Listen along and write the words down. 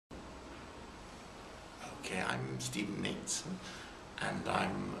Okay, I'm Stephan and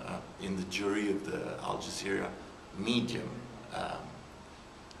I'm in the jury of the Al Jazeera medium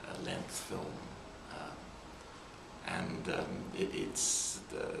length film.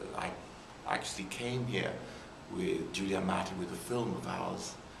 I actually came here with Julia Martin with a film of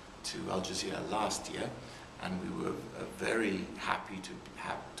ours to Al Jazeera last year, and we were very happy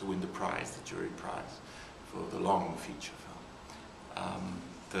to win the prize, the jury prize, for the long feature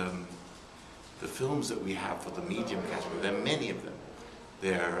film. The films that we have for the medium category, there are many of them.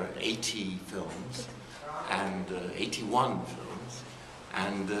 There are 80 films and 81 films,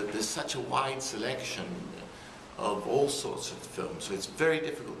 and there's such a wide selection of all sorts of films, so it's very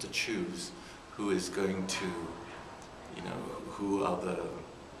difficult to choose who is going to, who are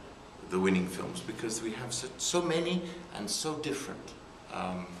the winning films, because we have so many and so different,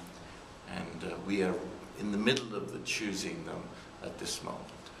 and we are in the middle of choosing them at this moment.